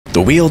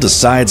The wheel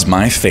decides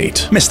my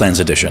fate. Mistlands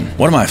Edition.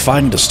 What am I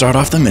fighting to start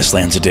off the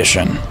Mistlands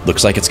Edition?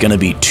 Looks like it's gonna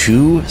be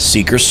 2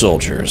 Seeker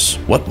Soldiers.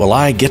 What will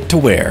I get to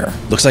wear?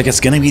 Looks like it's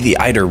gonna be the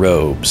Eider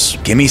robes.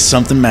 Give me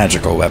something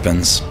magical,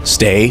 weapons.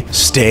 Stay,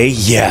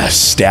 yes,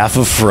 Staff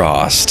of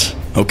Frost.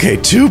 Okay,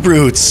 2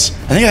 brutes.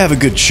 I think I have a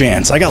good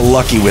chance. I got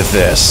lucky with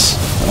this.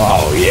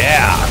 Oh,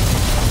 yeah.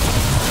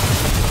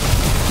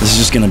 This is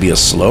just gonna be a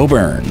slow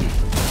burn.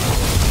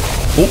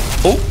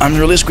 Oh, I'm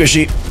really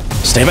squishy.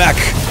 Stay back.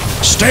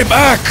 Stay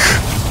back!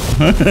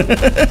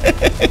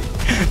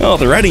 Oh,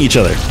 they're riding each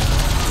other.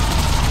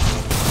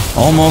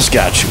 Almost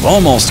got you.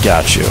 Almost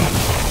got you.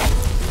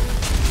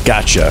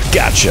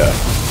 Gotcha.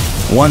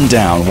 1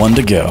 down, 1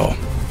 to go.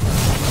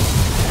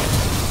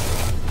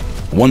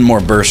 1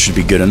 more burst should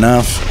be good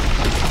enough.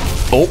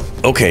 Oh,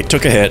 okay,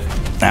 took a hit.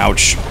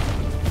 Ouch.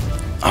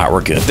 Alright,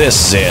 we're good.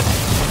 This is it.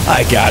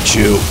 I got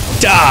you.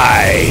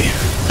 Die!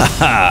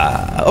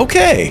 Haha.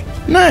 Okay,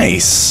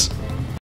 nice.